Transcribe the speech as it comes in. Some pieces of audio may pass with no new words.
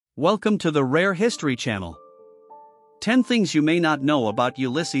Welcome to the Rare History Channel. 10 Things You May Not Know About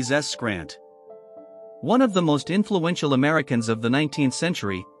Ulysses S. Grant. One of the most influential Americans of the 19th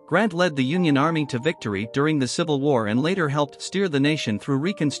century, Grant led the Union Army to victory during the Civil War and later helped steer the nation through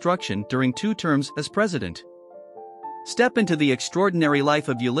Reconstruction during 2 terms as president. Step into the extraordinary life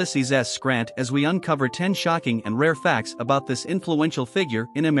of Ulysses S. Grant as we uncover 10 shocking and rare facts about this influential figure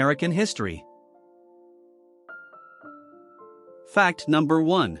in American history. Fact number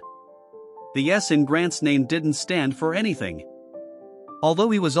 1. The S in Grant's name didn't stand for anything. Although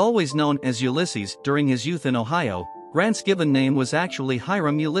he was always known as Ulysses during his youth in Ohio, Grant's given name was actually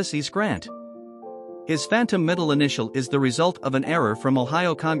Hiram Ulysses Grant. His phantom middle initial is the result of an error from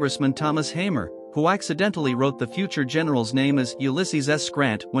Ohio Congressman Thomas Hamer, who accidentally wrote the future general's name as Ulysses S.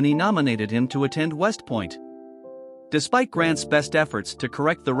 Grant when he nominated him to attend West Point. Despite Grant's best efforts to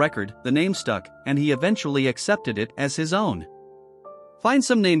correct the record, the name stuck, and he eventually accepted it as his own. "Find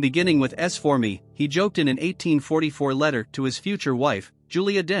some name beginning with S for me," he joked in an 1844 letter to his future wife,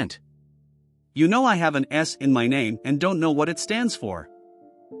 Julia Dent. "You know I have an S in my name and don't know what it stands for."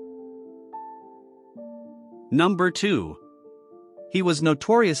 Number 2. He was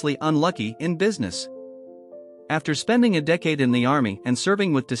notoriously unlucky in business. After spending a decade in the Army and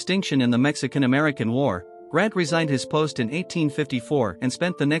serving with distinction in the Mexican-American War, Grant resigned his post in 1854 and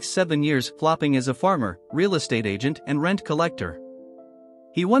spent the next 7 years flopping as a farmer, real estate agent, and rent collector.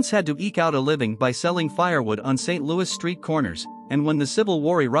 He once had to eke out a living by selling firewood on St. Louis street corners, and when the Civil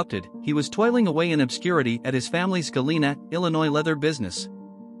War erupted, he was toiling away in obscurity at his family's Galena, Illinois leather business.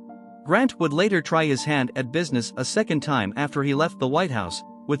 Grant would later try his hand at business a second time after he left the White House,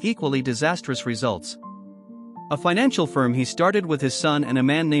 with equally disastrous results. A financial firm he started with his son and a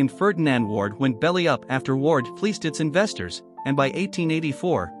man named Ferdinand Ward went belly up after Ward fleeced its investors, and by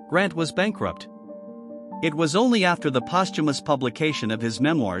 1884, Grant was bankrupt. It was only after the posthumous publication of his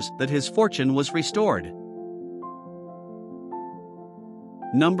memoirs that his fortune was restored.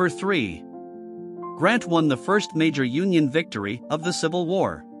 Number 3. Grant won the first major Union victory of the Civil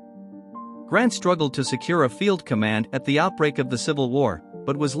War. Grant struggled to secure a field command at the outbreak of the Civil War,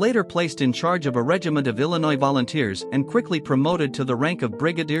 but was later placed in charge of a regiment of Illinois volunteers and quickly promoted to the rank of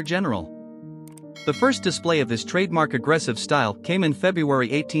brigadier general. The first display of his trademark aggressive style came in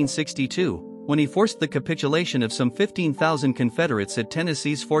February 1862, when he forced the capitulation of some 15,000 Confederates at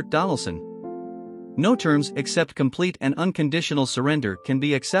Tennessee's Fort Donelson. "No terms except complete and unconditional surrender can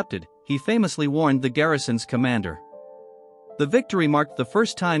be accepted," he famously warned the garrison's commander. The victory marked the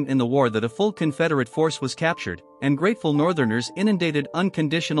first time in the war that a full Confederate force was captured, and grateful Northerners inundated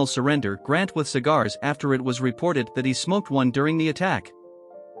unconditional surrender Grant with cigars after it was reported that he smoked one during the attack.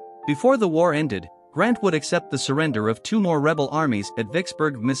 Before the war ended, Grant would accept the surrender of 2 more rebel armies at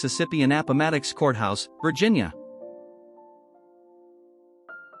Vicksburg, Mississippi and Appomattox Courthouse, Virginia.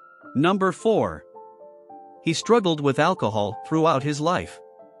 Number 4. He struggled with alcohol throughout his life.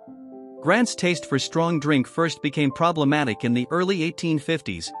 Grant's taste for strong drink first became problematic in the early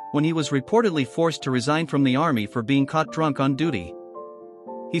 1850s, when he was reportedly forced to resign from the Army for being caught drunk on duty.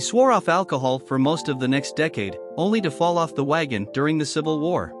 He swore off alcohol for most of the next decade, only to fall off the wagon during the Civil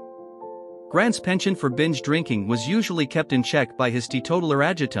War. Grant's penchant for binge drinking was usually kept in check by his teetotaler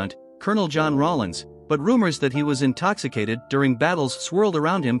adjutant, Colonel John Rawlins, but rumors that he was intoxicated during battles swirled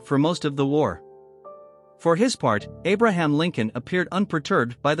around him for most of the war. For his part, Abraham Lincoln appeared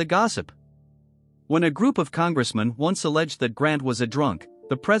unperturbed by the gossip. When a group of congressmen once alleged that Grant was a drunk,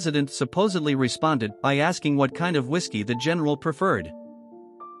 the president supposedly responded by asking what kind of whiskey the general preferred.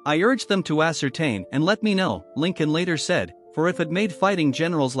 "I urge them to ascertain and let me know," Lincoln later said, "for if it made fighting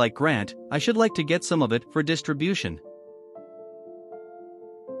generals like Grant, I should like to get some of it for distribution."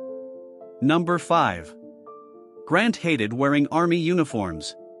 Number 5. Grant hated wearing Army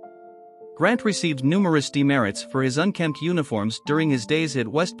uniforms. Grant received numerous demerits for his unkempt uniforms during his days at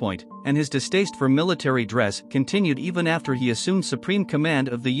West Point, and his distaste for military dress continued even after he assumed supreme command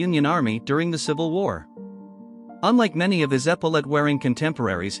of the Union Army during the Civil War. Unlike many of his epaulet-wearing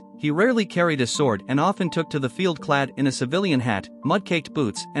contemporaries, he rarely carried a sword and often took to the field clad in a civilian hat, mud-caked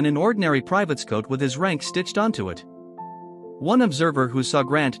boots, and an ordinary private's coat with his rank stitched onto it. One observer who saw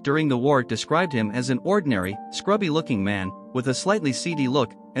Grant during the war described him as an ordinary, scrubby-looking man, with a slightly seedy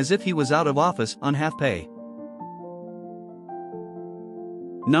look, as if he was out of office on half pay.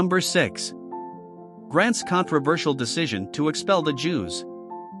 Number 6. Grant's controversial decision to expel the Jews.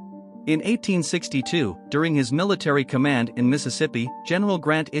 In 1862, during his military command in Mississippi, General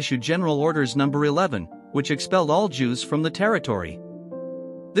Grant issued General Orders No. 11, which expelled all Jews from the territory.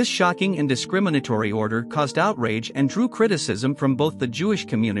 This shocking and discriminatory order caused outrage and drew criticism from both the Jewish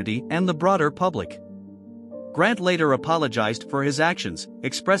community and the broader public. Grant later apologized for his actions,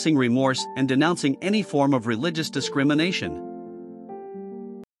 expressing remorse and denouncing any form of religious discrimination.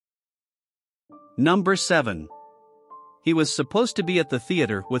 Number 7. He was supposed to be at the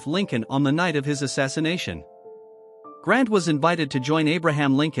theater with Lincoln on the night of his assassination. Grant was invited to join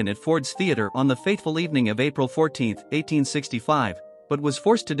Abraham Lincoln at Ford's Theater on the fateful evening of April 14, 1865, but was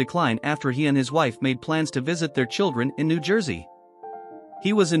forced to decline after he and his wife made plans to visit their children in New Jersey.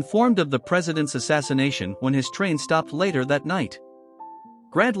 He was informed of the president's assassination when his train stopped later that night.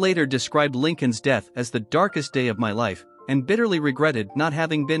 Grant later described Lincoln's death as the darkest day of my life, and bitterly regretted not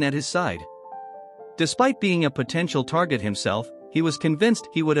having been at his side. Despite being a potential target himself, he was convinced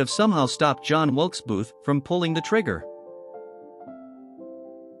he would have somehow stopped John Wilkes Booth from pulling the trigger.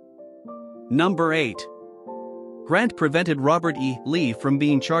 Number 8. Grant prevented Robert E. Lee from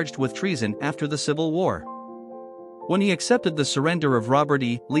being charged with treason after the Civil War. When he accepted the surrender of Robert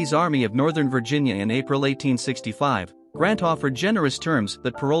E. Lee's Army of Northern Virginia in April 1865, Grant offered generous terms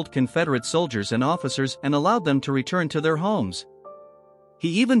that paroled Confederate soldiers and officers and allowed them to return to their homes. He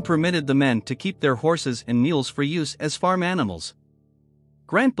even permitted the men to keep their horses and mules for use as farm animals.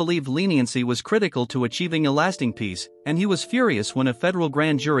 Grant believed leniency was critical to achieving a lasting peace, and he was furious when a federal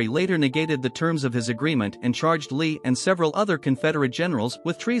grand jury later negated the terms of his agreement and charged Lee and several other Confederate generals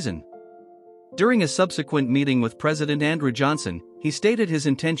with treason. During a subsequent meeting with President Andrew Johnson, he stated his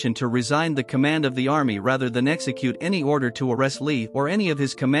intention to resign the command of the army rather than execute any order to arrest Lee or any of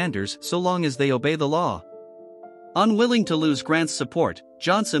his commanders so long as they obey the law. Unwilling to lose Grant's support,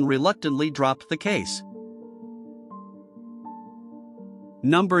 Johnson reluctantly dropped the case.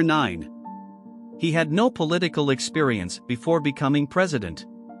 Number 9. He had no political experience before becoming president.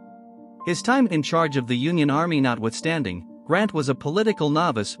 His time in charge of the Union Army notwithstanding, Grant was a political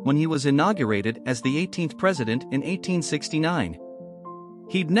novice when he was inaugurated as the 18th president in 1869.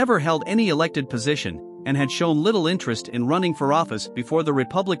 He'd never held any elected position, and had shown little interest in running for office before the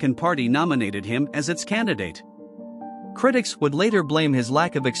Republican Party nominated him as its candidate. Critics would later blame his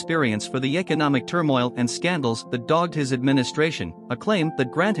lack of experience for the economic turmoil and scandals that dogged his administration, a claim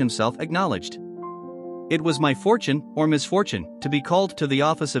that Grant himself acknowledged. "It was my fortune, or misfortune, to be called to the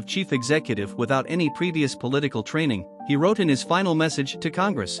office of chief executive without any previous political training," he wrote in his final message to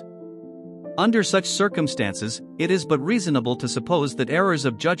Congress. Under such circumstances, it is but reasonable to suppose that errors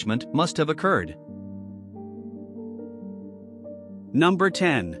of judgment must have occurred. Number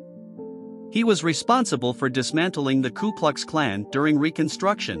 10. He was responsible for dismantling the Ku Klux Klan during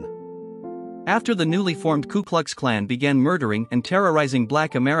Reconstruction. After the newly formed Ku Klux Klan began murdering and terrorizing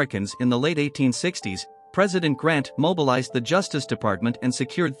Black Americans in the late 1860s, President Grant mobilized the Justice Department and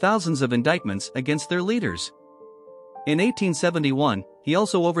secured thousands of indictments against their leaders. In 1871, he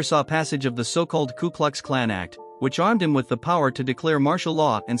also oversaw passage of the so-called Ku Klux Klan Act, which armed him with the power to declare martial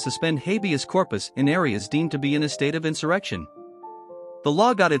law and suspend habeas corpus in areas deemed to be in a state of insurrection. The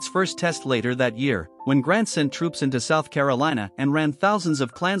law got its first test later that year, when Grant sent troops into South Carolina and ran thousands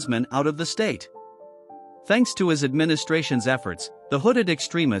of Klansmen out of the state. Thanks to his administration's efforts, the hooded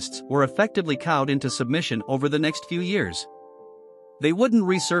extremists were effectively cowed into submission over the next few years. They wouldn't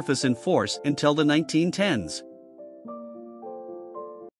resurface in force until the 1910s.